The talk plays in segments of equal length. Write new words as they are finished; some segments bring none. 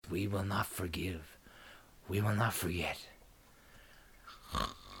we will not forgive. We will not forget.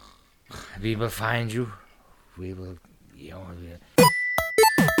 We will find you. We will,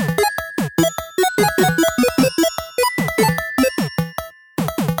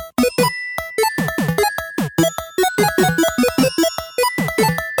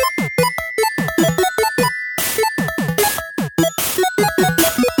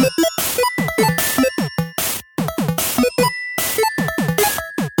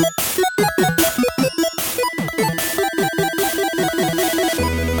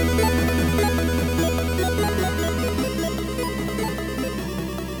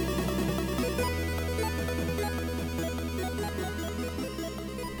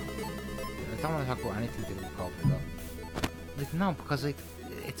 I don't want to talk about anything to do with COVID at all. Like, no, because like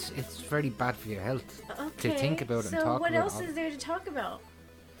it's very bad for your health to think about it and talk about it. So what else is there to talk about?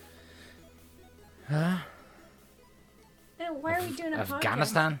 Huh? Why are we doing a podcast?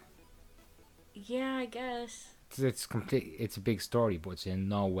 Afghanistan? Yeah, I guess. It's complete. It's a big story, but it's in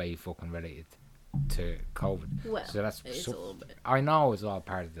no way fucking related to COVID. Well, so that's it's a little bit. I know it's all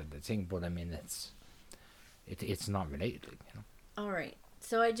part of the thing, but I mean it's not related, All right.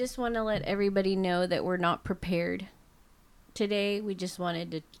 So I just want to let everybody know that we're not prepared today. We just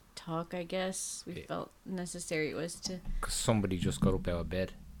wanted to talk, I guess. We felt necessary it was to... Because somebody just got up out of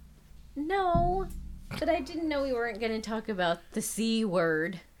bed. No, but I didn't know we weren't going to talk about the C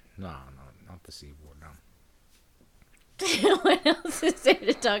word. No, not the C word, no. What else is there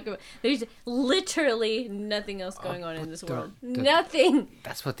to talk about? There's literally nothing else going on in this world. Nothing.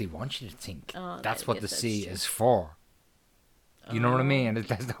 That's what they want you to think. Oh, that's what the C true. is for. You know what I mean?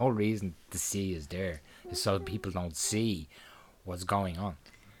 That's the whole reason the C is there. Is so people don't see what's going on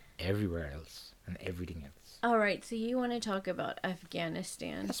everywhere else and everything else. All right, so you want to talk about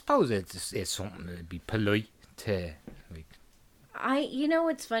Afghanistan. I suppose it's something that'd be polite to, like... You know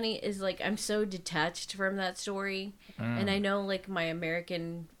what's funny is, like, I'm so detached from that story. And I know, like, my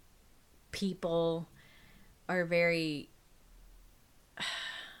American people are very...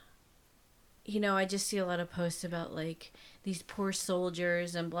 You know, I just see a lot of posts about, like, these poor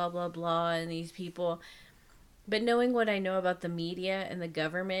soldiers and blah, blah, blah, and these people. But knowing what I know about the media and the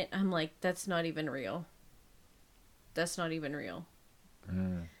government, I'm like, that's not even real. That's not even real.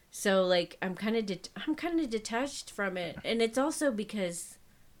 So, like, I'm kind of detached from it. And it's also because,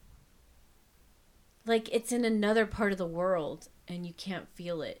 like, it's in another part of the world and you can't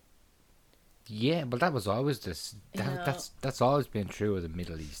feel it. Yeah, but that was always this. That's always been true of the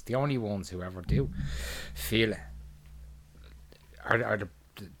Middle East. The only ones who ever do feel it are the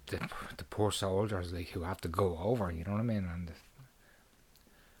poor soldiers, like, who have to go over. You know what I mean? And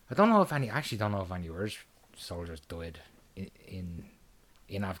I don't know if any Irish soldiers died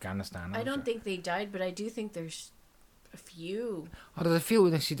in Afghanistan. I don't think they died, but I do think there's a few. Oh, there's a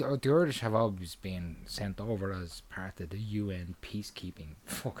few. See, the Irish have always been sent over as part of the UN peacekeeping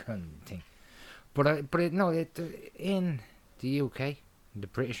fucking thing. But in the UK, the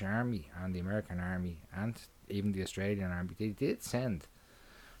British Army and the American Army and even the Australian Army, they did send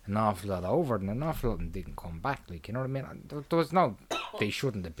an awful lot over, and an awful lot of them didn't come back. Like, you know what I mean? There was no, they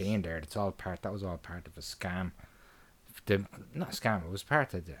shouldn't have been there. That was all part of a scam. Not a scam. It was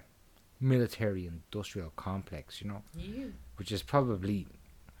part of the military-industrial complex. You know, which is probably,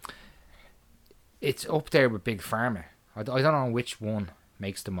 it's up there with Big Pharma. I don't know which one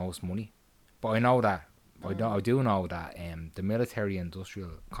makes the most money. But I know that, I do know that the military-industrial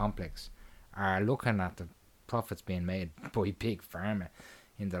complex are looking at the profits being made by Big Pharma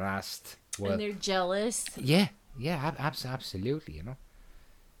in the last... And they're jealous. Yeah, absolutely, you know.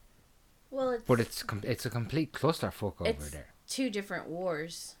 Well, it's a complete clusterfuck over there. Two different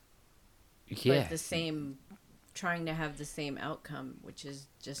wars. Yeah. But trying to have the same outcome, which is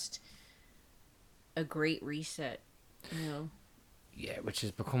just a great reset, you know. Yeah, which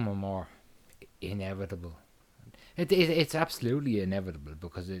has become a more... inevitable. It's absolutely inevitable,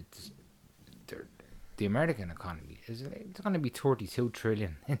 because the American economy it's going to be 32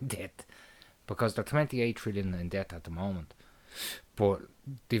 trillion in debt, because they're 28 trillion in debt at the moment. But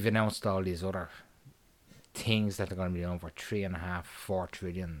they've announced all these other things that are going to be over 3.5-4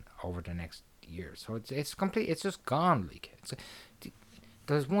 trillion over the next year. So it's complete. It's just gone. Like,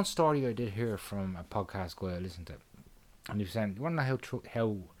 there's one story I did hear from a podcast guy I listened to, and he was saying, you want to know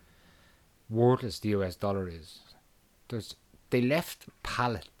how worthless the US dollar is? They left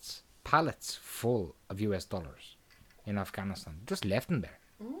pallets full of US dollars in Afghanistan. Just left them there.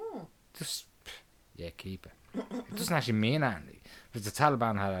 Just keep it. It doesn't actually mean anything. If the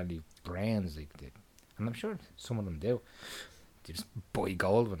Taliban had any brains, like they, and I'm sure some of them do, they just buy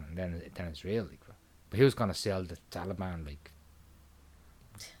gold with it, and then it's real. Like, but who's gonna sell the Taliban like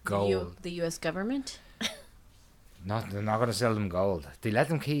gold. The U.S. government. They're not going to sell them gold. They let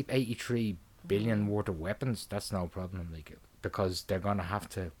them keep 83 billion worth of weapons. That's no problem, like, because they're going to have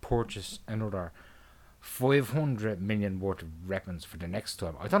to purchase another 500 million worth of weapons for the next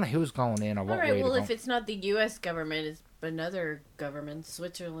time. I don't know who's going in or what All right. way. Well, if it's not the U.S. government, it's another government,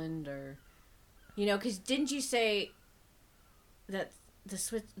 Switzerland, or, because didn't you say that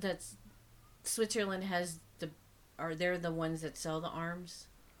that's Switzerland has they're the ones that sell the arms?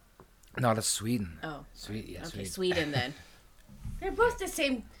 No, that's Sweden. Oh, Sweden. Yeah, okay, Sweden. Sweden then. They're both the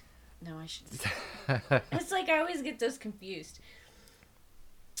same. No, I should. It's like I always get those confused.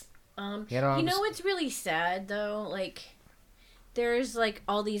 What's really sad though? Like, there's like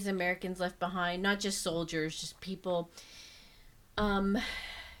all these Americans left behind, not just soldiers, just people.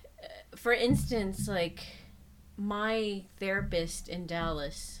 For instance, like my therapist in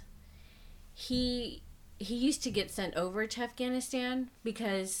Dallas, he used to get sent over to Afghanistan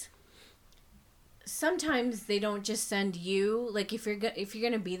because sometimes they don't just send you, like if you're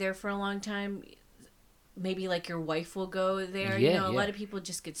gonna be there for a long time, maybe like your wife will go there. A lot of people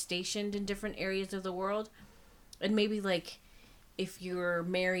just get stationed in different areas of the world, and maybe like if you're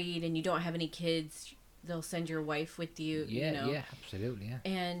married and you don't have any kids, they'll send your wife with you. Yeah, absolutely, yeah.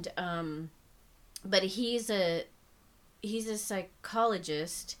 And but he's a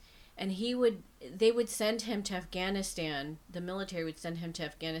psychologist, and they would send him to Afghanistan. The military would send him to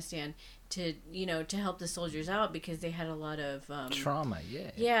Afghanistan to help the soldiers out because they had a lot of trauma.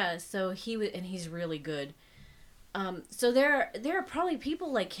 Yeah, so he would, and he's really good. So there are probably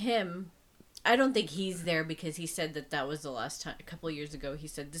people like him. I don't think he's there because he said that was the last time. A couple of years ago, he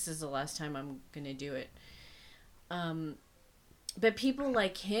said this is the last time I'm gonna do it. But people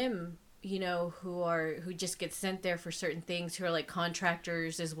like him, who just get sent there for certain things, who are like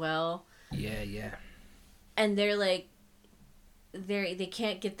contractors as well. Yeah. And they're like, they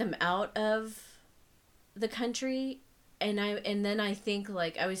can't get them out of the country, and then I think,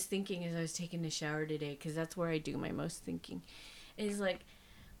 like, I was thinking as I was taking a shower today, because that's where I do my most thinking, is like,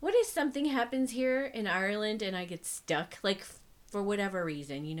 what if something happens here in Ireland and I get stuck, like, for whatever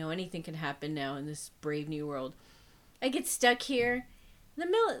reason, anything can happen now in this brave new world. I get stuck here.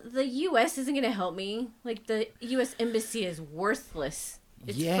 The U.S. isn't going to help me. Like, the U.S. embassy is worthless.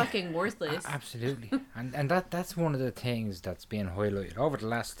 It's fucking worthless. Absolutely. and that's one of the things that's being highlighted over the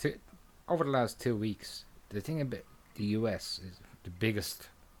last 2 weeks. The thing about the US is the biggest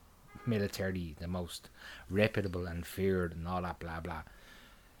military, the most reputable and feared and all that blah blah.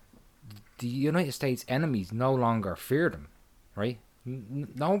 The United States enemies no longer fear them, right?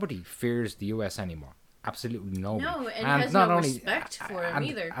 Nobody fears the US anymore. Absolutely nobody. No, and has no respect for them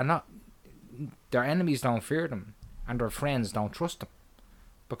either. And their enemies don't fear them, and their friends don't trust them.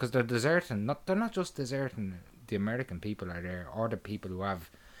 Because they're deserting. They're not just deserting the American people are there, or the people who have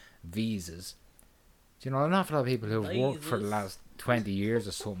visas. An awful lot of people who've worked for the last 20 years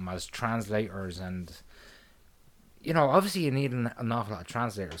or something as translators, and obviously you need an awful lot of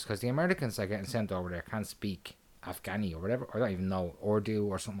translators, because the Americans that are getting sent over there can't speak Afghani or whatever. I don't even know, Urdu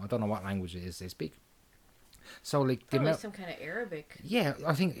or something. I don't know what language it is they speak. So like probably some kind of Arabic. Yeah,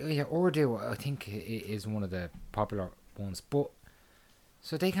 I think Urdu. I think is one of the popular ones, but.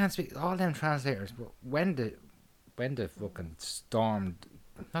 So they can't speak, all them translators, but when the fucking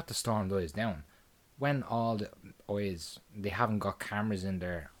not the storm dies down, when all the eyes, they haven't got cameras in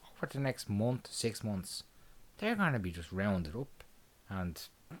there, over the next month, 6 months, they're going to be just rounded up. And,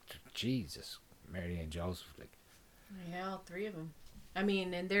 Jesus, Mary and Joseph, like. Yeah, all three of them. I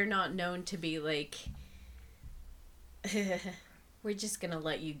mean, and they're not known to be like, we're just going to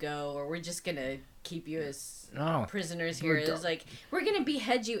let you go, or we're just going to keep you as prisoners here. It's like, we're going to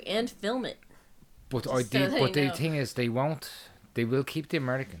behead you and film it. But the thing is, they will keep the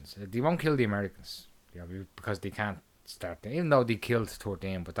Americans. They won't kill the Americans. Because they can't start, even though they killed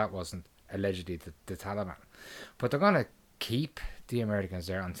 13, but that wasn't allegedly the Taliban. But they're going to keep the Americans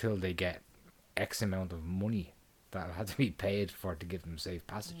there until they get X amount of money that'll have to be paid for to give them safe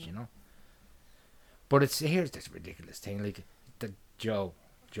passage, But here's this ridiculous thing, like Joe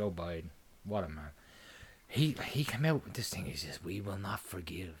Biden, what a man. He came out with this thing. He says, "We will not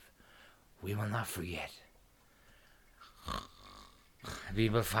forgive. We will not forget. We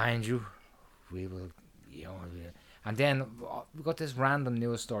will find you. We will, And then we got this random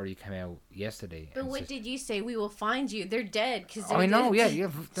news story came out yesterday. But what did you say? We will find you. They're dead because I know. Yeah.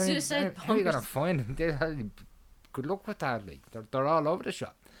 Suicide bombers. How are you gonna find them? Good luck with that. Like they're all over the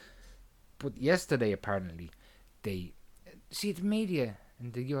shop. But yesterday, apparently, the media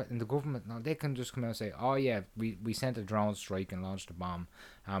and the government now, they can just come out and say, "Oh yeah, we sent a drone strike and launched a bomb,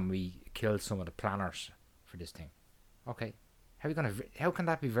 and we killed some of the planners for this thing." Okay, How can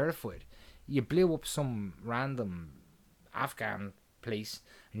that be verified? You blew up some random Afghan place,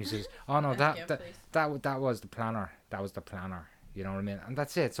 and you says, "Oh no, that was the planner. That was the planner." You know what I mean? And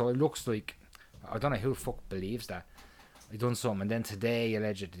that's it. So it looks like I don't know who the fuck believes that. I done something, and then today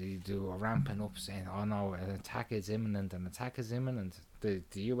allegedly do a ramping up saying, "Oh no, an attack is imminent. An attack is imminent." The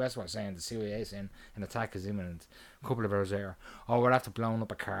US was saying, the CIA saying an attack is imminent. A couple of hours later, oh, we're after blowing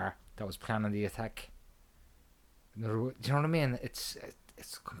up a car that was planning the attack. Do you know what I mean? It's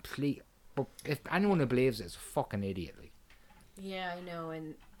complete. But if anyone who believes it's a fucking idiot. Like. Yeah, I know,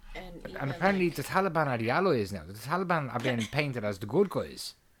 and apparently the Taliban are the allies now. The Taliban are being painted as the good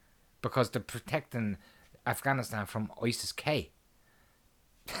guys because they're protecting Afghanistan from ISIS-K.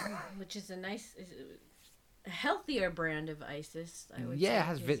 Which is a healthier brand of ISIS, I would say. Yeah, it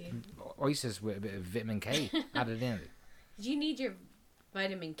has ISIS with a bit of vitamin K added in it. You need your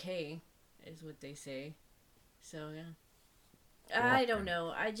vitamin K, is what they say. So, yeah. I don't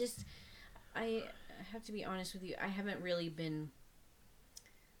know. I have to be honest with you. I haven't really been...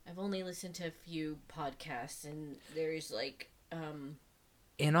 I've only listened to a few podcasts, and there's like...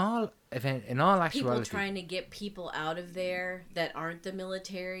 In all actuality, people trying to get people out of there that aren't the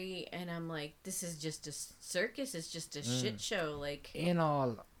military, and I'm like, this is just a circus. It's just a shit show. Like, in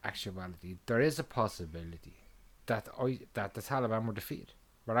all actuality, there is a possibility that the Taliban were defeated.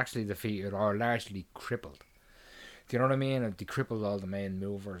 Were actually defeated or largely crippled. Do you know what I mean? They crippled all the main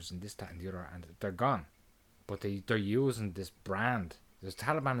movers and this, that, and the other, and they're gone. But they're using this brand. The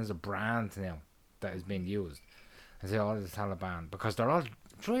Taliban is a brand now that is being used. I say all the Taliban because they're all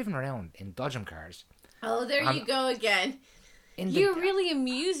driving around in dodgem cars. Oh, there you go again. You're really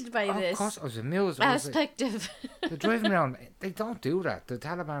amused by this. Of course, I was amused. Aspect of. They're driving around. They don't do that. The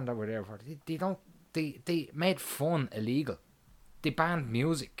Taliban that were there for they don't. They made fun illegal. They banned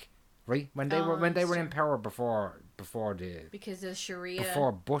music, right? When they were in power before the because of Sharia.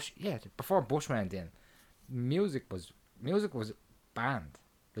 Before Bush went in, music was banned.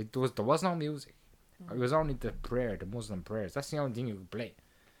 Like there was no music. It was only the Muslim prayers. That's the only thing you could play.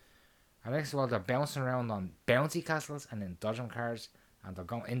 And next of all, they're bouncing around on bouncy castles and in dodgem cars, and they're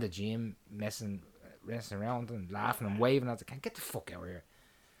going in the gym, messing around and laughing and waving at the can. Get the fuck out of here.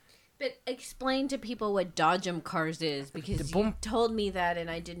 But explain to people what dodgem cars is, because you told me that and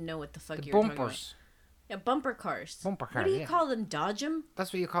I didn't know what the fuck you were talking about. Yeah, bumper cars. Bumper cars. What do you call them? Dodgem?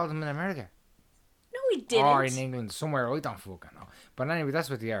 That's what you call them in America. No, we didn't. Or in England, somewhere, I don't fucking know. But anyway, that's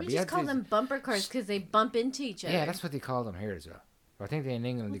what they are. We just call them bumper cars because they bump into each other. Yeah, that's what they call them here as well. I think in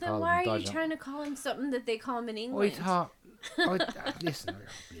England they call them dodgem. Why are you trying to call them something that they call them in England? Listen, I don't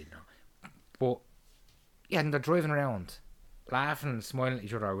really know. But, yeah, and they're driving around, laughing and smiling at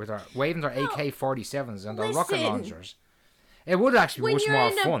each other, waving their AK-47s and their rocket launchers. It would actually be much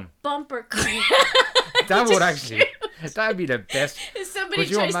more fun. Bumper car. That would actually... That'd be the best. If somebody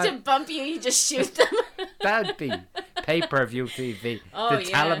tries to bump you, you just shoot them. That'd be pay-per-view TV. Oh, the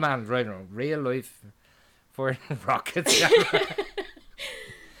Taliban riding on real life for rockets.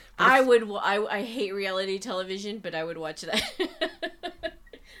 I hate reality television, but I would watch that.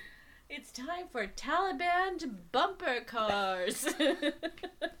 It's time for Taliban bumper cars.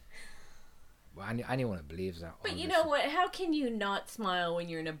 Well, anyone believes that. But you know what? How can you not smile when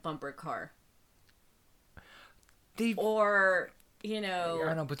you're in a bumper car? Or, in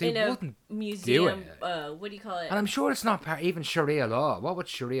a museum, what do you call it? And I'm sure it's not even Sharia law. What would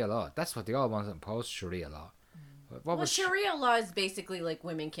Sharia law? That's what they all want to impose, Sharia law. Sharia law is basically like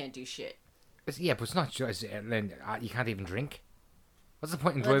women can't do shit. But it's not just, you can't even drink. What's the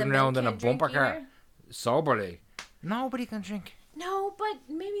point in driving around in a bumper car soberly? Nobody can drink. No, but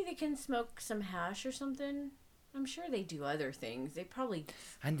maybe they can smoke some hash or something. I'm sure they do other things. They probably...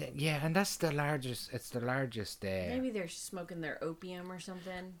 And that's the largest... It's the largest... Maybe they're smoking their opium or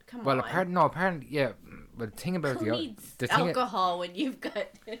something. Come on. Apparently, yeah. But the thing about Who needs alcohol when you've got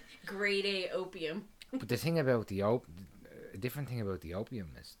grade A opium? But the thing about a different thing about the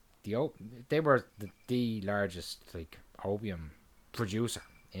opium is... They were the largest, opium producer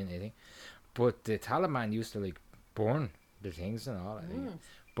in anything. But the Taliban used to, burn the things and all that.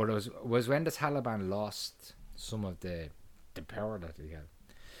 But it was when the Taliban lost... some of the power that they had.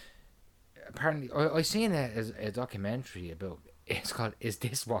 Apparently, I seen a documentary about, it's called "Is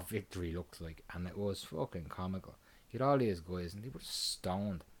This What Victory Looks Like?" and it was fucking comical. You had all these guys and they were just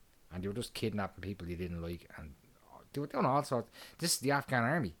stoned and they were just kidnapping people they didn't like and they were doing all sorts. This is the Afghan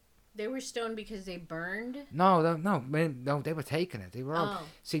army. They were stoned because they burned? No, they were taking it. They were all...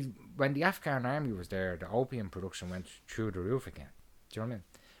 See, when the Afghan army was there, the opium production went through the roof again. Do you know what I mean?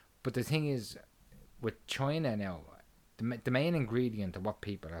 But the thing is, with China now, the main ingredient of what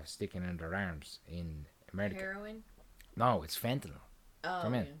people have sticking in their arms in America... Heroin? No, it's fentanyl. Oh,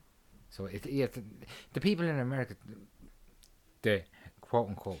 Come in. yeah. So the people in America, the quote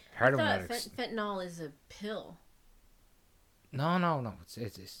unquote I heroin thought addicts. fentanyl is a pill. No.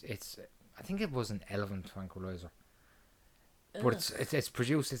 It's. I think it was an elephant tranquilizer, Ugh, but it's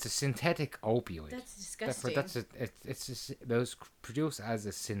produced. It's a synthetic opioid. that's disgusting. It was produced as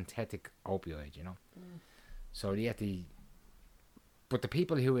a synthetic opioid. You know. So but the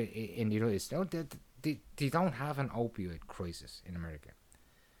people who in the United States, they don't have an opioid crisis in America.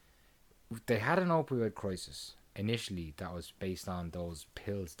 They had an opioid crisis initially that was based on those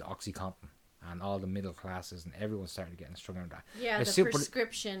pills, the OxyContin, and all the middle classes and everyone started getting struggling with that. Yeah, As the soon- but-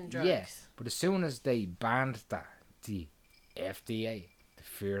 prescription drugs. Yeah, but as soon as they banned that, the FDA, the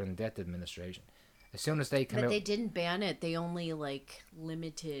Fear and Death Administration, as soon as they came But out, they didn't ban it. They only like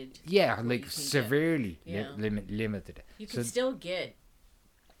limited. yeah, what like you can get. severely Yeah. limited it. You So- can still get.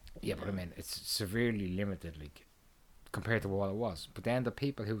 Yeah, but I mean, it's severely limited, like, compared to what it was. But then the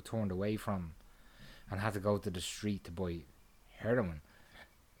people who turned away from and had to go to the street to buy heroin,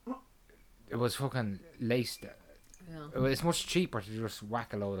 it was fucking laced. Yeah. It's much cheaper to just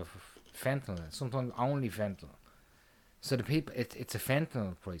whack a load of fentanyl. Sometimes only fentanyl. So the people, it's a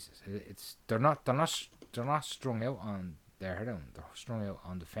fentanyl crisis. They're not strung out on their heroin. They're strung out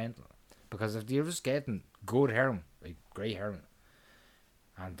on the fentanyl, because if you're just getting good heroin, like great heroin,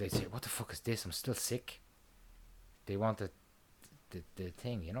 and they say, "What the fuck is this? I'm still sick." They want the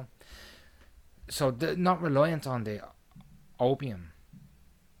thing, you know. So they're not reliant on the opium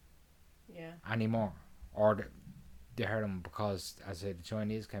Yeah. anymore, or the heroin, because, as I said, the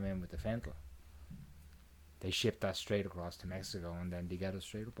Chinese came in with the fentanyl. They ship that straight across to Mexico, and then they get it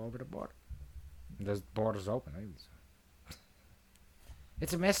straight up over the border. And there's borders open.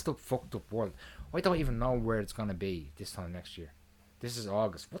 It's a messed up, fucked up world. I don't even know where it's gonna be this time next year. This is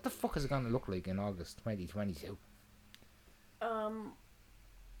August. What the fuck is it gonna look like in August 2022?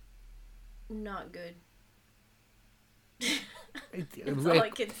 Not good. It, That's all I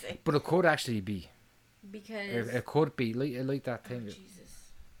can say. but it could actually be. Because. It could be like that Oh, thing.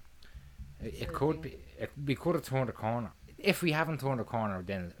 Jesus. It Sort of could thing. be. We could have turned a corner. If we haven't turned a corner,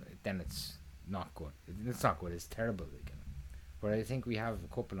 then it's not good. It's not good. It's terrible. Like, but I think we have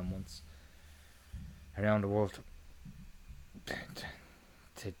a couple of months around the world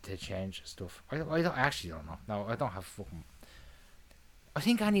to change stuff. I actually don't know. No, I don't have fucking. I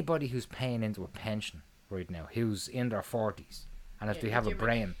think anybody who's paying into a pension right now, who's in their 40s, and if Yeah, they have a did you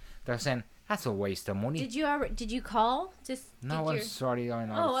brain, they're saying that's a waste of money. Did you call? No, I'm sorry. I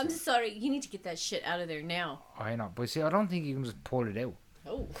know. Oh, I'm sorry. You need to get that shit out of there now. I know, but see, I don't think you can just pull it out.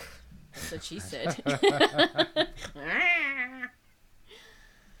 Oh, that's what she said.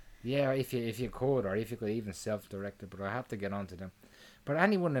 Yeah, if you could, or if you could even self-direct it, but I have to get onto them. But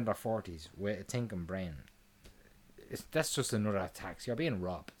anyone in their 40s with a thinking brain, that's just another tax. You're being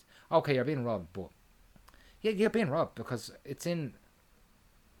robbed. Okay, you're being robbed, but yeah, you're being robbed because they're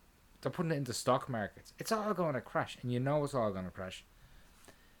putting it into stock markets. It's all going to crash, and you know it's all going to crash.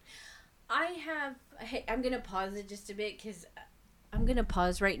 I'm going to pause it just a bit because I'm going to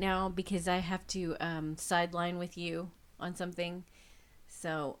pause right now because I have to sideline with you on something.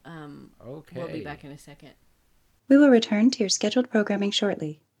 So Okay. we'll be back in a second. We will return to your scheduled programming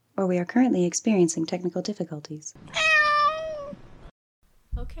shortly, or we are currently experiencing technical difficulties.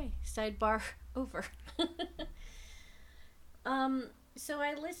 Okay, sidebar over. So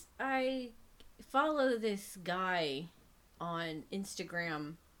I follow this guy on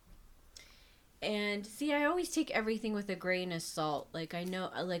Instagram, and see, I always take everything with a grain of salt. Like I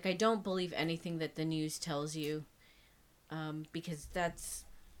don't believe anything that the news tells you, because that's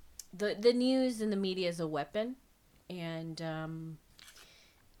the news and the media is a weapon, and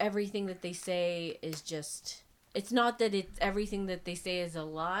everything that they say is just. It's not that it's everything that they say is a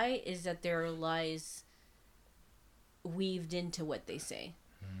lie, is that there are lies weaved into what they say.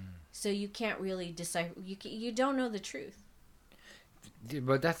 So you can't really decipher. You don't know the truth.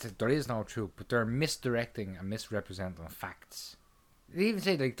 But there is no truth, but they're misdirecting and misrepresenting facts. They even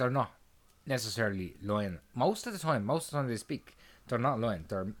say like they're not necessarily lying. Most of the time they speak, they're not lying.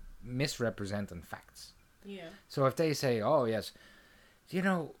 They're misrepresenting facts. Yeah. So if they say, "Oh yes,"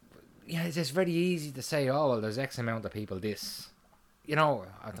 it's just very easy to say, "Oh well, there's X amount of people this." I don't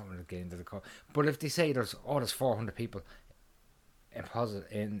want to get into the call, but if they say there's 400 people in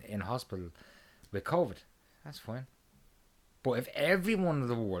hospital with COVID, that's fine. But if everyone in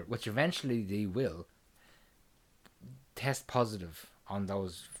the world, which eventually they will, test positive on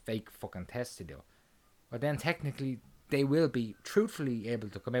those fake fucking tests they do, well then technically they will be truthfully able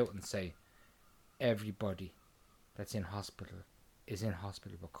to come out and say everybody that's in hospital is in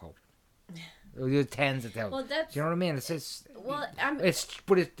hospital with COVID. There's tens of thousands. Well, that's... Do you know what I mean? It's Well, it's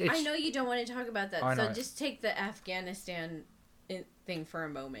I know you don't want to talk about that, I so know. just take the Afghanistan thing for a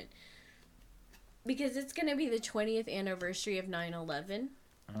moment. Because it's going to be the 20th anniversary of 9/11.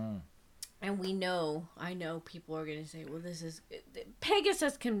 And I know people are going to say, well, this is...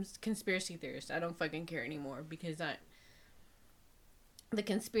 Pegasus conspiracy theorists. I don't fucking care anymore because the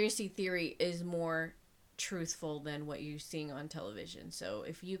conspiracy theory is more truthful than what you're seeing on television. So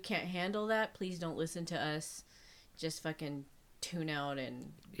if you can't handle that, please don't listen to us. Just fucking tune out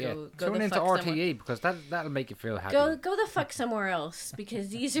and go tune the into fuck RTE somewhere. because that'll make you feel happy. Go the fuck somewhere else, because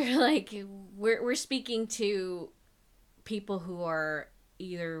these are like we're speaking to people who are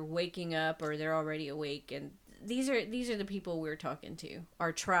either waking up or they're already awake, and these are the people we're talking to.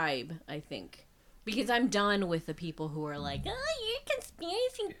 Our tribe, I think. Because I'm done with the people who are like, oh, you're a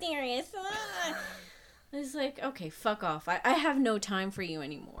conspiracy theorist. Ah. It's like, okay, fuck off. I have no time for you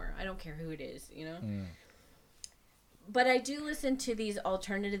anymore. I don't care who it is, you know? But I do listen to these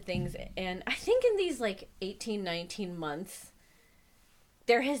alternative things, and I think in these, like, 18, 19 months,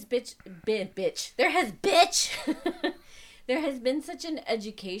 there has there has been such an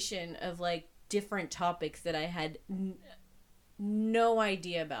education of, like, different topics that I had no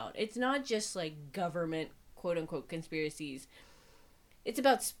idea about. It's not just, like, government, quote-unquote, conspiracies. It's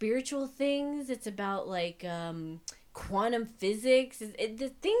about spiritual things. It's about, like, quantum physics.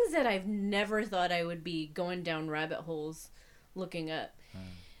 The things that I've never thought I would be going down rabbit holes looking up.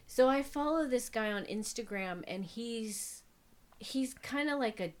 So I follow this guy on Instagram, and he's kind of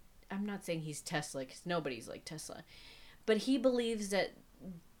like I'm not saying he's Tesla, because nobody's like Tesla. But he believes that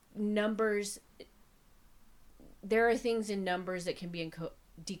numbers... There are things in numbers that can be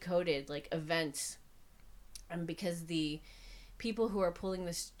decoded, like events. And because the people who are pulling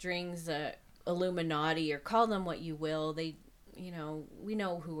the strings, Illuminati, or call them what you will, they, you know, we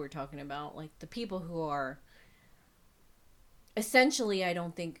know who we're talking about. Like, the people who are... Essentially, I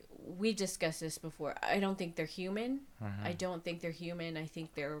don't think... We discussed this before. I don't think they're human. I don't think they're human. I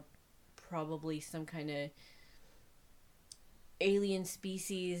think they're probably some kind of alien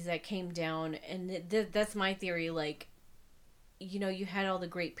species that came down, and that's my theory. Like, you know, you had all the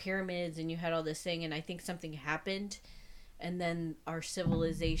great pyramids and you had all this thing, and I think something happened, and then our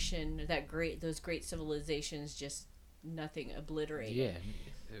civilization, those great civilizations, just nothing obliterated. Yeah.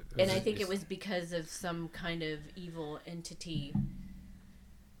 And I think it was because of some kind of evil entity,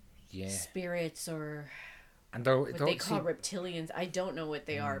 spirits, or and what they call reptilians. I don't know what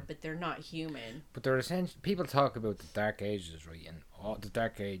they are, but they're not human. But they're essentially... People talk about the Dark Ages, right? And all the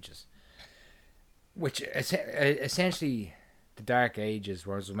Dark Ages, which essentially the Dark Ages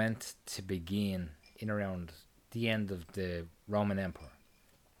was meant to begin in around the end of the Roman Empire,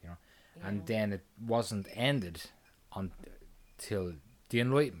 you know, and then it wasn't ended until the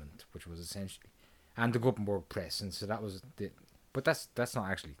Enlightenment, which was essentially, and the Gutenberg press, and so that was the... But that's not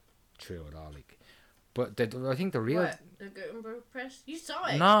actually true at all, like. But I think the real... What? The Gutenberg press? You saw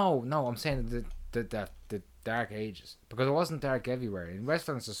it. No, I'm saying the Dark Ages, because it wasn't dark everywhere in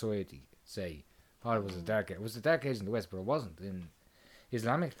Western society. Say, it was a dark... It was the Dark Age in the West, but it wasn't in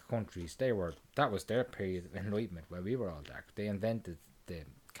Islamic countries. That was their period of enlightenment, where we were all dark. They invented the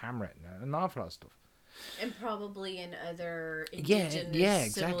camera and an awful lot of stuff. And probably in other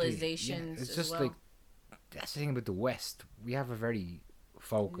indigenous civilizations It's as just well. like... That's the thing about the West. We have a very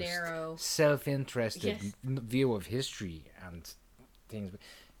focused, narrow, self-interested view of history and things.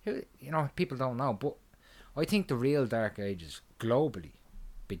 You know, people don't know, but I think the real Dark Ages globally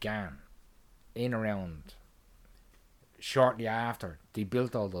began in around shortly after they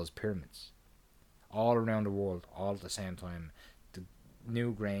built all those pyramids all around the world all at the same time. The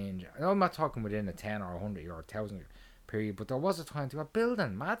Newgrange, I'm not talking within a 10 or 100 or 1,000 year period, but there was a time they were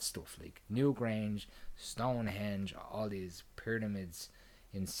building mad stuff like Newgrange, Stonehenge, all these pyramids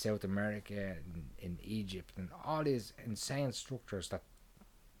in South America, in Egypt, and all these insane structures that,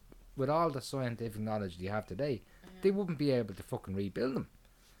 with all the scientific knowledge they have today, they wouldn't be able to fucking rebuild them.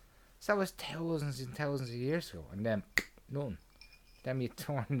 So that was thousands and thousands of years ago, and then none. Then you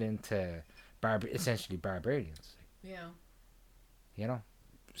turned into essentially barbarians. Yeah. You know.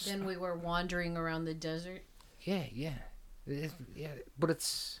 Then we were wandering around the desert. Yeah. But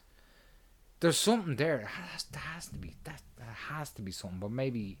it's... There's something there. There has to be something, but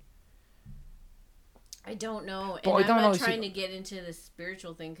maybe... I don't know. But And I'm not know, trying to get into the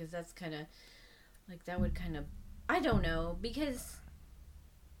spiritual thing, because that's kind of... Like, that would kind of... I don't know, because...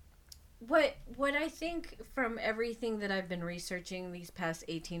 What I think from everything that I've been researching these past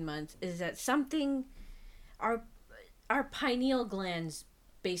 18 months is that something... Our pineal glands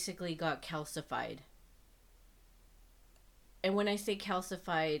basically got calcified. and when I say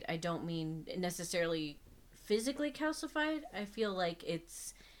calcified, I don't mean necessarily physically calcified. I feel like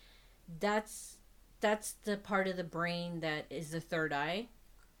that's the part of the brain that is the third eye,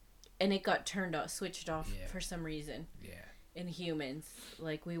 and it got turned off, switched off Yeah. for some reason Yeah. in humans.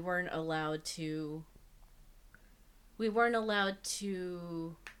 Like we weren't allowed to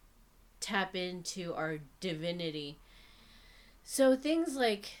tap into our divinity. So things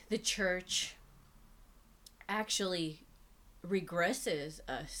like the church actually regresses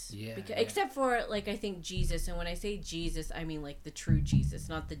us. Yeah, Because, yeah. except for, like, I think Jesus, and when I say Jesus, I mean like the true Jesus,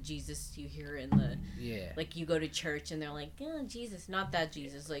 not the Jesus you hear in the, Yeah. like, you go to church and they're like, oh, Jesus, not that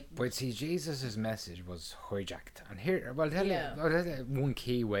Jesus. Like, But see, Jesus' message was hijacked, and here, well, Yeah. I'll tell you one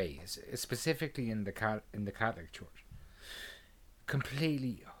key way, is specifically in the Catholic Church,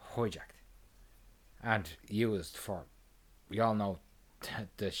 completely hijacked, and used for, we all know,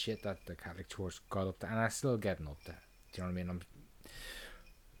 the shit that the Catholic Church got up to, and I'm still getting up to. Do you know what I mean?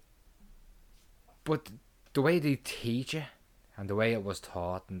 But the way they teach it, and the way it was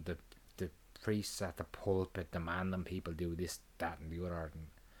taught, and the priests at the pulpit demanding people do this, that, and the other,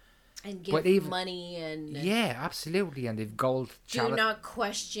 and but give even- money and yeah, absolutely, and they've gold. do not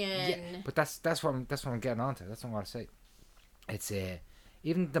question. Yeah, but that's what I'm getting onto. That's what I'm gonna say. It's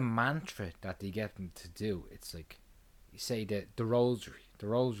even the mantra that they get them to do. It's like, you say the rosary. The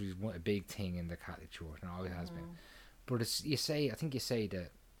rosary is a big thing in the Catholic Church, and always has been. But it's I think you say the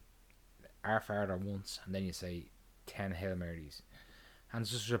Our Father once, and then you say 10 Hail Marys, and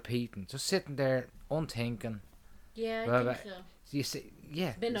just repeating, just sitting there unthinking. Yeah, I Blah, think blah. so. So you say,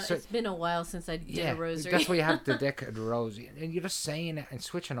 yeah, It's been a while since I did a rosary. that's why you have the deck of the rosary, and you're just saying it and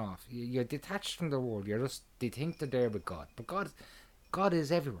switching off. You're detached from the world. They think they're there with God, but God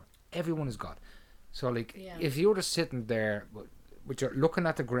is everywhere. Everyone is God. So like, Yeah. if you're just sitting there with your looking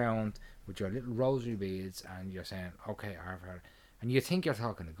at the ground with your little rosary beads, and you're saying, "Okay, Our Father," and you think you're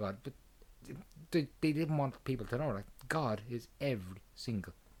talking to God, but they didn't want people to know that God is every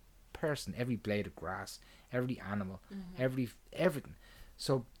single person, every blade of grass, every animal, everything.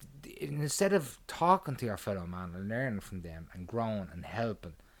 So instead of talking to your fellow man and learning from them and growing and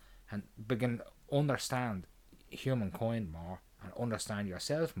helping and begin to understand humankind more and understand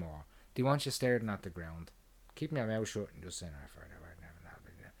yourself more, they want you staring at the ground, keeping your mouth shut and just saying, "Our Father, who art in heaven, hallowed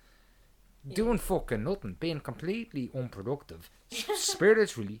be thy name." Doing fucking nothing, being completely unproductive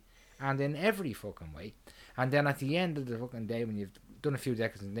spiritually and in every fucking way. And then at the end of the fucking day, when you've done a few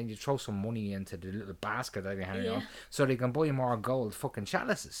decades, and then you throw some money into the little basket that they hand Yeah. on, so they can buy more gold fucking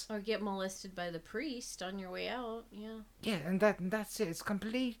chalices. Or get molested by the priest on your way out. Yeah. Yeah, and that's it. It's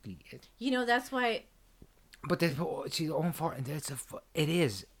completely it. You know, that's why. But see,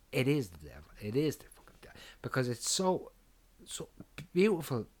 it is the devil. It is the fucking devil, because it's so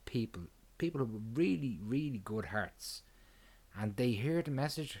beautiful people with really, really good hearts, and they hear the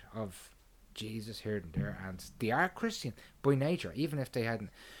message of Jesus here and there, and they are Christian by nature, even if they hadn't.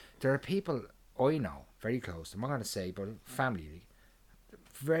 There are people I know very close, I'm not going to say, but family,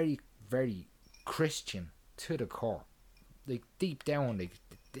 very, very Christian to the core. Like, deep down, like,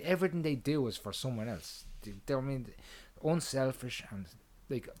 everything they do is for someone else. I mean, unselfish, and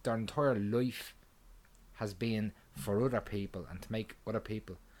like their entire life has been for other people and to make other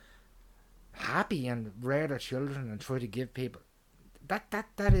people happy and rear their children and try to give people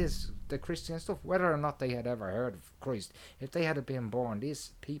that is the Christian stuff. Whether or not they had ever heard of Christ, if they had been born,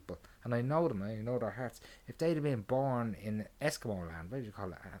 these people, and I know them, I know their hearts, if they'd have been born in Eskimo land, what do you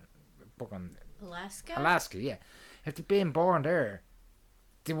call it? Alaska, yeah. If they'd been born there,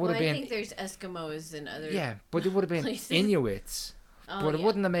 they would Well, have been. I think there's Eskimos and other. Yeah, but they would have been places. Inuits. Oh, But it yeah.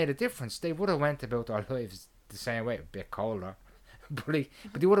 wouldn't have made a difference. They would have went about their lives the same way, a bit colder, but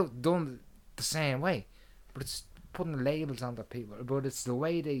they would have done the same way. But it's putting labels on the people. But it's the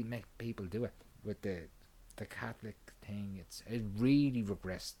way they make people do it with the Catholic thing. It really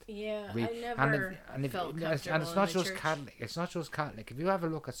regressed. Yeah, Really. I And never felt and comfortable it's not in the just church. Catholic. It's not just Catholic. If you have a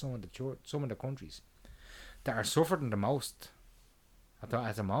look at some of the countries that are suffering the most at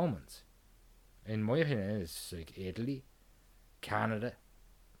the moment, in my opinion, is like Italy, Canada,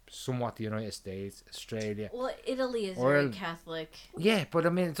 somewhat the United States, Australia. Well, Italy is Or- very Catholic. Yeah, but I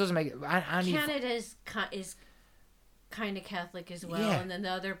mean, it doesn't make it. Canada is kind of Catholic as well, Yeah. and then the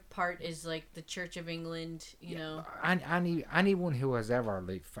other part is like the Church of England. You know, Anyone who has ever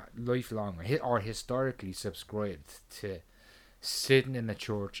lifelong or historically subscribed to sitting in a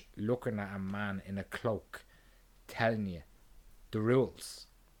church, looking at a man in a cloak, telling you the rules,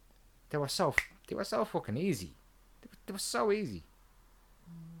 they were so fucking easy. They were so easy.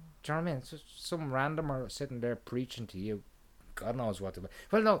 Do you know what I mean? So some randomer sitting there preaching to you, God knows what to.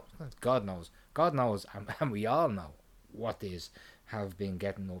 Well, no, God knows, and we all know what these have been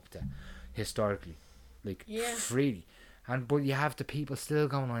getting up to historically, like Yeah. freely. And but you have the people still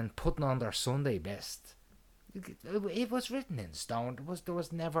going on putting on their Sunday best. It was written in stone. There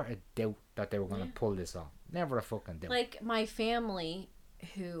was never a doubt that they were going to pull this off. Never a fucking doubt. Like my family,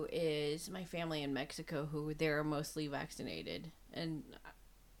 my family in Mexico, who they're mostly vaccinated, and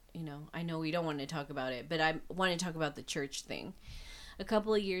I know we don't want to talk about it, but I want to talk about the church thing. A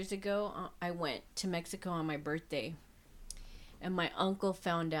couple of years ago, I went to Mexico on my birthday, and my uncle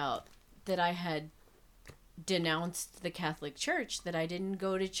found out that I had denounced the Catholic Church, that I didn't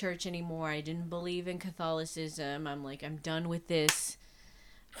go to church anymore. I didn't believe in Catholicism. I'm like, I'm done with this.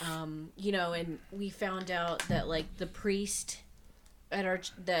 And we found out that like the priest at our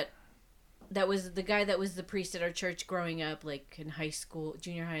that was the guy that was the priest at our church growing up, like in high school,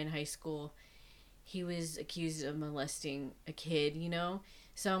 junior high and high school. He was accused of molesting a kid,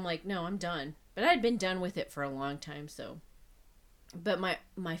 So I'm like, no, I'm done. But I'd been done with it for a long time, so. But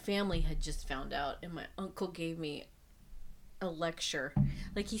my family had just found out, and my uncle gave me a lecture.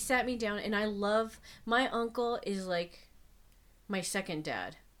 Like, he sat me down, and my uncle is like my second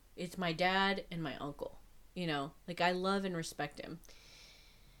dad. It's my dad and my uncle, Like, I love and respect him.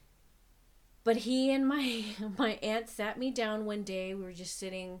 But he and my aunt sat me down one day. We were just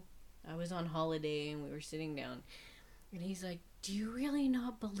sitting. I was on holiday, and we were sitting down. And he's like, do you really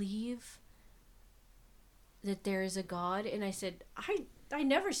not believe that there is a God? And I said, I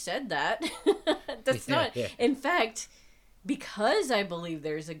never said that. That's not. Yeah. In fact, because I believe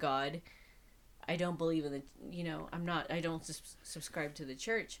there's a God, I don't believe in I don't subscribe to the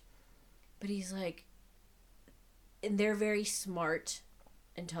church. But he's like, and they're very smart,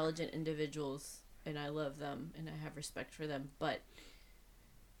 intelligent individuals, and I love them and I have respect for them, but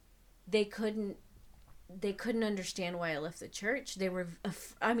they couldn't understand why I left the church. They were,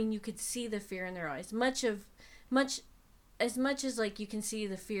 you could see the fear in their eyes. As much as like you can see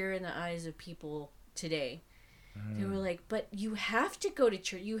the fear in the eyes of people today. They were like, but you have to go to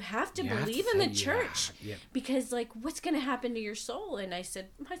church. You have to believe in the church. Yeah. Because like, what's going to happen to your soul? And I said,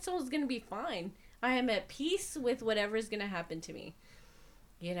 my soul is going to be fine. I am at peace with whatever is going to happen to me.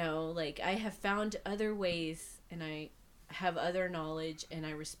 Like I have found other ways, and I have other knowledge, and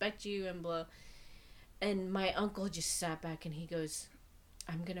I respect you and blah. And my uncle just sat back and he goes,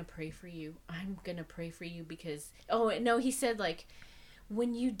 I'm going to pray for you. I'm going to pray for you because... Oh, no, he said, like,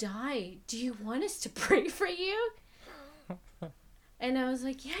 when you die, do you want us to pray for you? And I was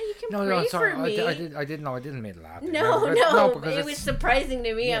like, yeah, you can pray for me. I didn't mean to laugh. No, it was surprising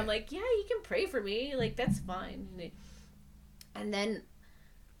to me. Yeah. I'm like, yeah, you can pray for me. Like, that's fine. And then...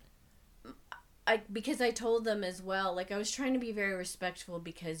 because I told them as well, like I was trying to be very respectful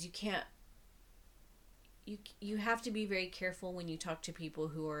because you can't, you have to be very careful when you talk to people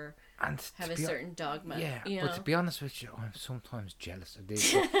who have a certain dogma. Yeah, but to be honest with you, I'm sometimes jealous of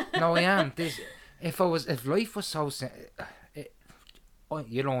this. No, I am. If life was so simple,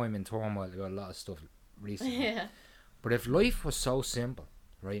 I'm in turmoil about a lot of stuff recently. Yeah. But if life was so simple,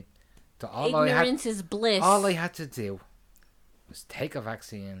 right? Ignorance is bliss. All I had to do was take a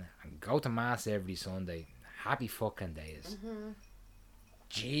vaccine and go to mass every Sunday. Happy fucking days. Mm-hmm.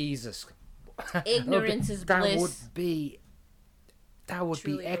 Jesus. Ignorance is bliss. That would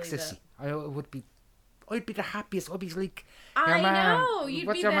be ecstasy. I'd be the happiest. I'd be like, I know.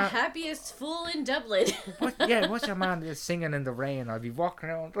 You'd be the happiest fool in Dublin. What's your man that's singing in the rain? I'd be walking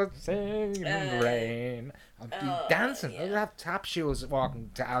around singing in the rain. I'd be dancing. Yeah. I'd have tap shoes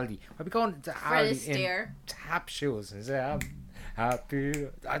walking to Aldi. I'd be going to Aldi in tap shoes and say, I'm happy.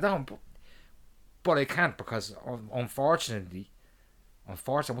 I don't, but I can't because unfortunately, I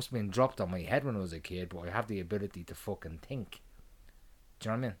must have been dropped on my head when I was a kid, but I have the ability to fucking think. Do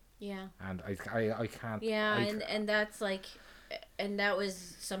you know what I mean? Yeah. And I can't. Yeah, and that's like, and that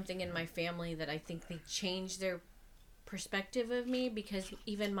was something in my family that I think they changed their perspective of me, because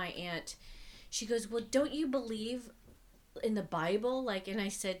even my aunt, she goes, well, don't you believe in the Bible? Like, and I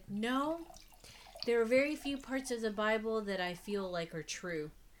said, no, there are very few parts of the Bible that I feel like are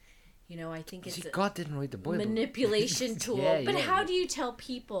true. I think it's God didn't write the Bible. Manipulation tool. Yeah, but how do you tell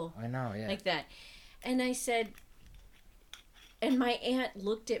people? I know, yeah. Like that. And I said, and my aunt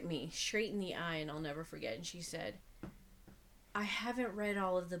looked at me straight in the eye, and I'll never forget. And she said, I haven't read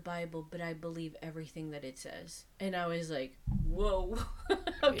all of the Bible, but I believe everything that it says. And I was like, whoa.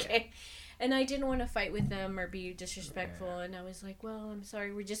 Okay. Yeah. And I didn't want to fight with them or be disrespectful. Yeah. And I was like, well, I'm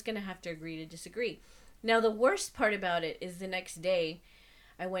sorry. We're just going to have to agree to disagree. Now, the worst part about it is the next day,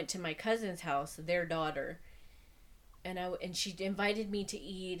 I went to my cousin's house, their daughter, and she invited me to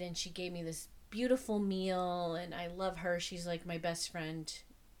eat, and she gave me this beautiful meal, and I love her. She's like my best friend,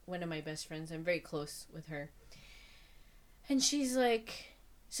 one of my best friends. I'm very close with her. And she's like,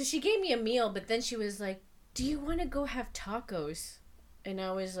 so she gave me a meal, but then she was like, do you want to go have tacos? And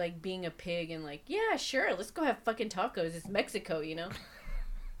I was like being a pig and like, yeah, sure, let's go have fucking tacos. It's Mexico, you know?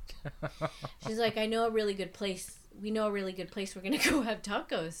 She's like, I know a really good place. We know a really good place. We're going to go have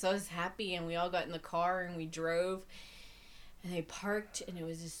tacos. So I was happy, and we all got in the car and we drove. And they parked, and it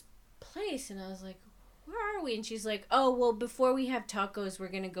was this place. And I was like, where are we? And she's like, oh, well, before we have tacos, we're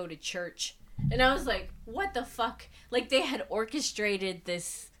going to go to church. And I was like, what the fuck? Like, they had orchestrated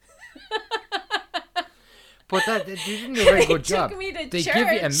this. But that you didn't do a very good job. Took me to they church.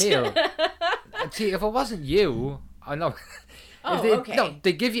 give you a meal. See, if it wasn't you, I know. Okay. No,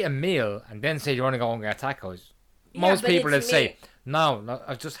 they give you a meal and then say you want to go and get tacos. Yeah, Most but people would it's say, me. no,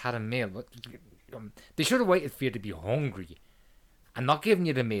 I've just had a meal. But they should have waited for you to be hungry and not giving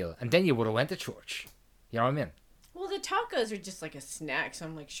you the meal, and then you would have went to church. You know what I mean? Well, the tacos are just like a snack, so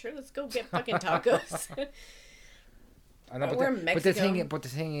I'm like, sure, let's go get fucking tacos. I know, We're in Mexico. but the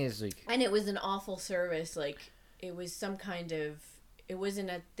thing is, like, And it was an awful service. Like, it was some kind of... It wasn't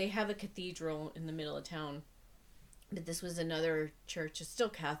a... They have a cathedral in the middle of town. But this was another church. It's still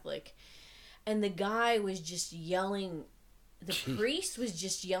Catholic. And the guy was just yelling... The priest was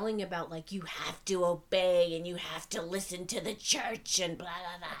just yelling about, like, you have to obey and you have to listen to the church and blah,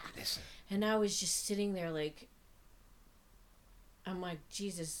 blah, blah. listen. And I was just sitting there like... I'm like,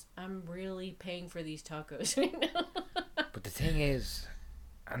 Jesus, I'm really paying for these tacos right now. But the thing is,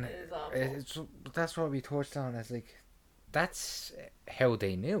 and It is awful. that's what we touched on. It's like, that's how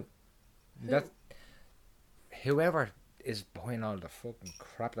they knew. Who? That whoever is behind all the fucking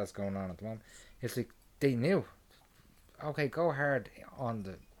crap that's going on at the moment, it's like they knew. Okay, go hard on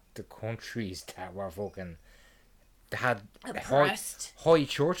the countries that were fucking that had Oppressed. high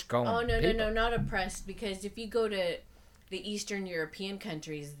church going. Oh, no, people. no, not oppressed. Because if you go to the Eastern European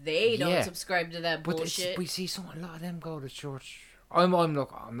countries, they don't Yeah. subscribe to that But bullshit. we see a lot of them go to church. I'm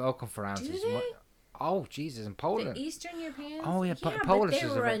looking for answers. they? Oh Jesus, in Poland. The Eastern Europeans? Oh, yeah, but Polish they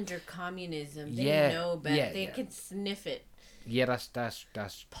is were a- under communism. They Yeah, know better. yeah, They yeah. could sniff it. Yeah, that's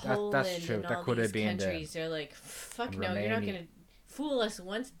Poland true. and That all could these have been countries, they're like, fuck no, you're not Romania. going to fool us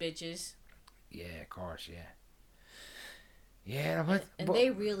once, bitches. Yeah, of course, yeah. Yeah, but, And but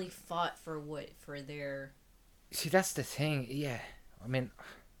they really fought for their... see, that's the thing. Yeah, I mean,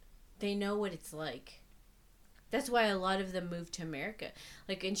 They know what it's like. That's why a lot of them moved to America.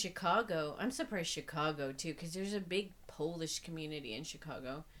 Like in Chicago, I'm surprised Chicago too, because there's a big Polish community in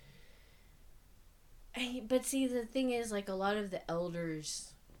Chicago. But see, the thing is, like, a lot of the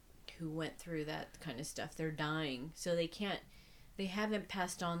elders who went through that kind of stuff, they're dying, so they haven't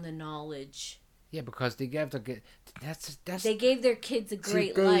passed on the knowledge. yeah, because they gave that's They gave their kids a see,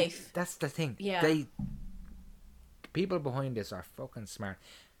 great they- life. That's the thing. Yeah. They people behind this are fucking smart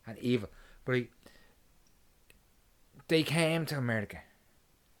and evil, but they came to America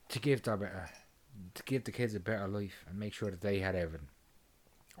to give the kids a better life and make sure that they had everything.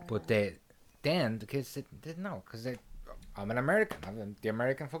 But then the kids didn't know because I'm an American. I'm the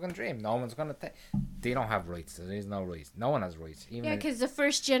American fucking dream. No one's gonna take. They don't have rights. There is no rights. No one has rights. Even Yeah, because the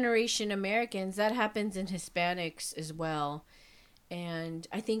first generation Americans, that happens in Hispanics as well. And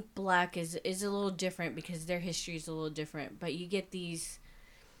I think black is a little different because their history is a little different. But you get these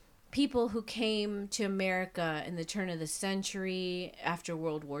people who came to America in the turn of the century after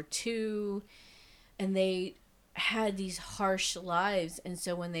World War II, and they had these harsh lives. And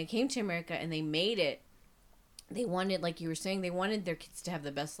so when they came to America and they made it, they wanted, like you were saying, they wanted their kids to have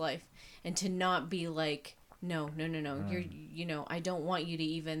the best life and to not be like, no, I don't want you to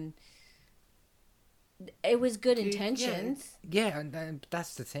even... It was good intentions. Yeah, and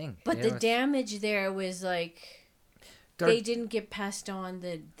that's the thing. But you the know, it's- damage there was like... they're- They didn't get passed on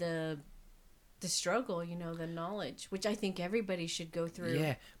the struggle, the knowledge, which I think everybody should go through.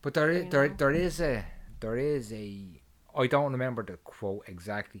 Yeah, but there is a I don't remember the quote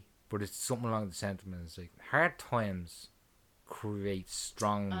exactly, but it's something along the sentiment. It's like hard times create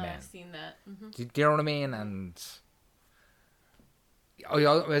strong men. I've seen that. Hmm. Do you know what I mean? And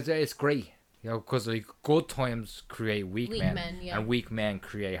it's great, because like good times create weak men, yeah. and weak men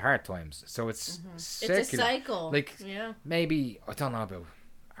create hard times. So it's circular. It's a cycle. Like yeah. maybe I don't know about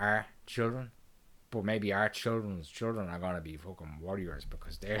our children, but maybe our children's children are gonna be fucking warriors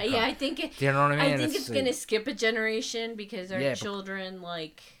because they're. Yeah, I think Do you know what I mean? I think it's like- gonna skip a generation because our Yeah, children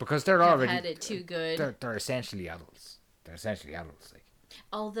because they're have already had it too good. They're essentially adults. Like.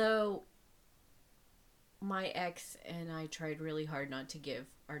 Although my ex and I tried really hard not to give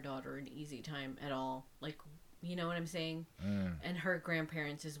our daughter an easy time at all. Like, you know what I'm saying? Mm. And her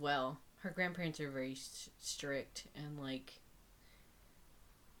grandparents as well. Her grandparents are very strict and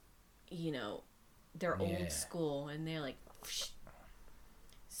they're Yeah. old school and they're like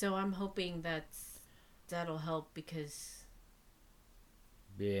So I'm hoping that'll help because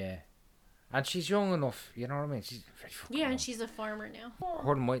Yeah. And she's young enough, you know what I mean? She's very fucking yeah, young. and she's a farmer now.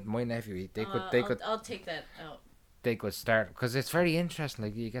 Her and my nephew, I'll take that out. they could start, because it's very interesting.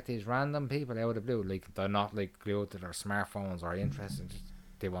 Like, you get these random people out of the blue, like they're not like glued to their smartphones or interested. Just,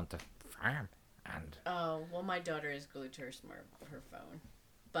 they want to farm, and Oh well, my daughter is glued to her phone,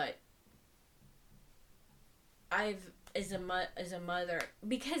 but I've as a mother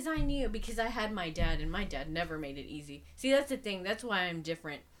because I had my dad, and my dad never made it easy. See, that's the thing. That's why I'm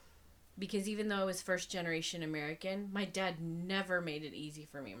different. Because even though I was first generation American, my dad never made it easy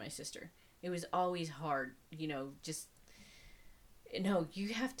for me and my sister. It was always hard, just no, you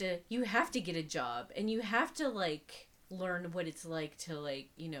have to get a job, and you have to like learn what it's like to like,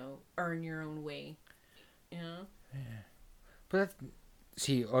 earn your own way. Yeah. But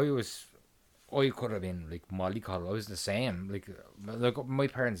see, I could have been like mollycoddled. I was the same. Like my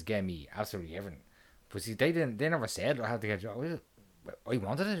parents gave me absolutely everything. But see, they never said I had to get a job. I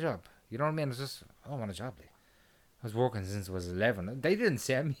wanted a job. You know what I mean? It's just, I want a job. Like. I was working since I was 11. They didn't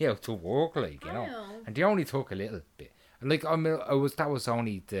send me out to work, like, you know. And they only took a little bit. And like, that was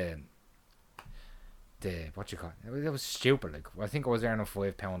only the what you call it? It was stupid. Like, I think I was earning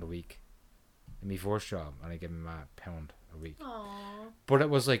 £5 a week in my first job, and I gave them £1 a week. Aww. But it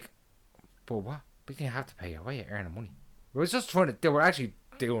was like, but what? We didn't have to pay you. Why are you earning money? It was just trying to. They were actually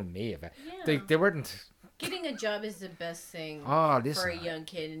doing me. Yeah. They weren't. Getting a job is the best thing for a young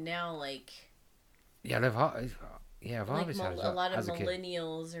kid, and now like. Yeah, I've always had a job. A lot of as a kid.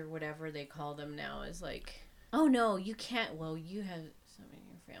 millennials or whatever they call them now is like, oh no, you can't. Well, you have someone in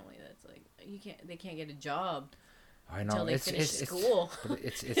your family that's like, they can't get a job. I know. Until they finish school.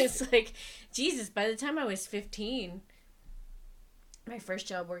 It's like, Jesus. By the time I was 15, my first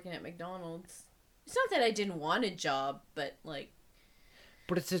job working at McDonald's. It's not that I didn't want a job, but like.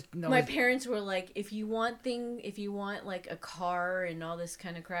 But it's just no. My parents were like, if you want like a car and all this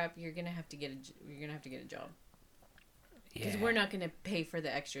kind of crap, you're gonna have to get a job. Because we're not gonna pay for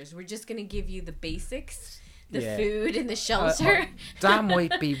the extras. We're just gonna give you the basics, the food and the shelter. That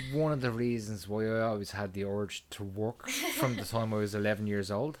might be one of the reasons why I always had the urge to work from the time I was 11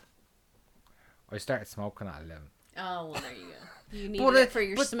 years old. I started smoking at 11. Oh well, there you go. You need it for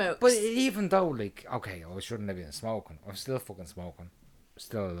your smokes. But even though, like, okay, I shouldn't have been smoking. I'm still fucking smoking.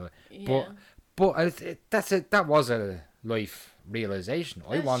 Still, but that's it. That was a life realization.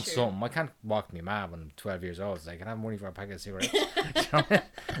 I want something. I can't walk me mad when I'm 12 years old. It's like, I can have money for a packet of cigarettes.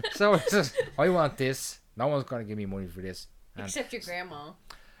 So it's just, I want this. No one's gonna give me money for this. Except your grandma.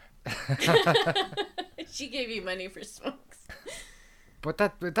 She gave you money for smokes. But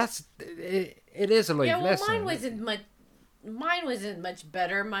that's it is a life lesson. Mine wasn't much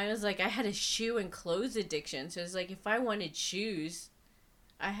better. Mine was like, I had a shoe and clothes addiction. So it's like, if I wanted shoes,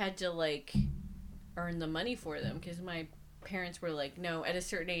 I had to like earn the money for them, because my parents were like, no, at a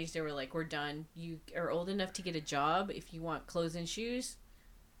certain age they were like, we're done. You are old enough to get a job. If you want clothes and shoes,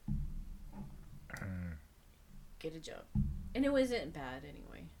 get a job. And it wasn't bad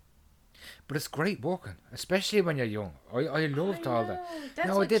anyway. But it's great working, especially when you're young. I loved all that. That's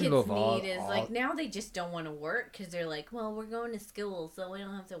no, what I didn't kids love need all. Is like, now they just don't want to work because they're like, well, we're going to school, so we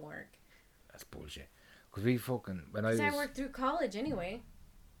don't have to work. That's bullshit. Because we fucking I worked through college anyway.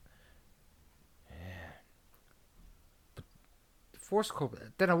 Yeah. But the first couple,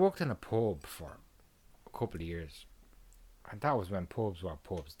 then I worked in a pub for a couple of years, and that was when pubs were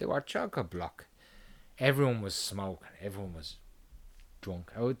pubs. They were chock-a-block. Everyone was smoking. Everyone was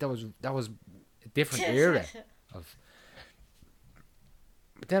drunk. That was a different era of.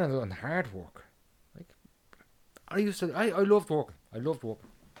 But then I done hard work. Like, I loved working. I loved working.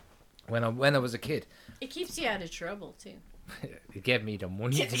 When I was a kid. It keeps you out of trouble too. It gave me the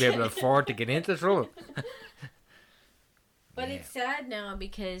money to be able to afford to get into trouble. But it's sad now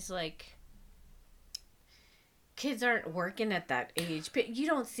because like, kids aren't working at that age. But you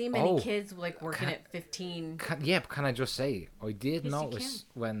don't see many kids like working at 15. But can I just say, I did notice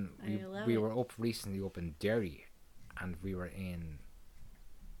when we were up recently up in Derry, and we were in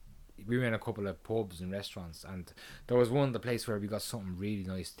a couple of pubs and restaurants, and there was the place where we got something really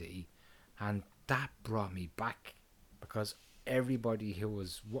nice to eat, and that brought me back, because everybody who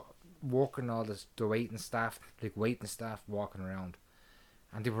was working all this, the waiting staff walking around,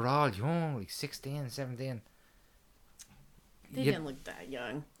 and they were all young, like 16, 17. They didn't look that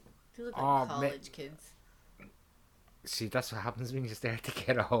young. They look like college kids. See, that's what happens when you start to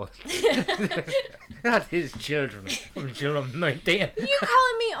get old. That is children. I'm 19. You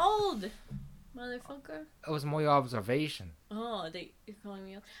calling me old, motherfucker? That was my observation. Oh, you're calling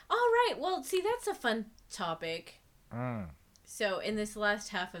me old. All right. Well, see, that's a fun topic. So in this last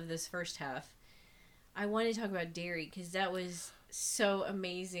half of this first half, I want to talk about dairy because that was so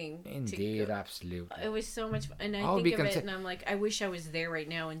amazing. Indeed, absolutely. It was so much fun. And I Oh, think of it and I'm like, I wish I was there right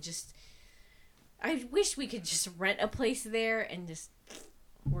now and just... I wish we could just rent a place there and just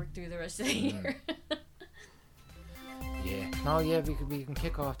work through the rest of the year. Yeah. No, yeah, we can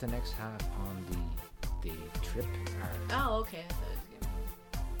kick off the next half on the trip part. Oh, okay. I thought it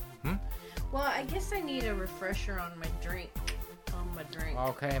was good. Well, I guess I need a refresher on my drink.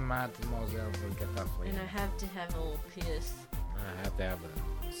 Okay, mademoiselle, we'll get that for you. And I have to have a little piss. I have to have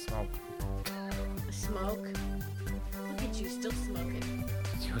a smoke. A smoke? Look at you, still smoking.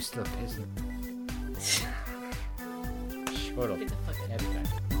 You're still pissing. Shut up. Get the fuck out. Get back.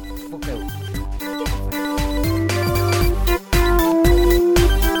 Fuck out.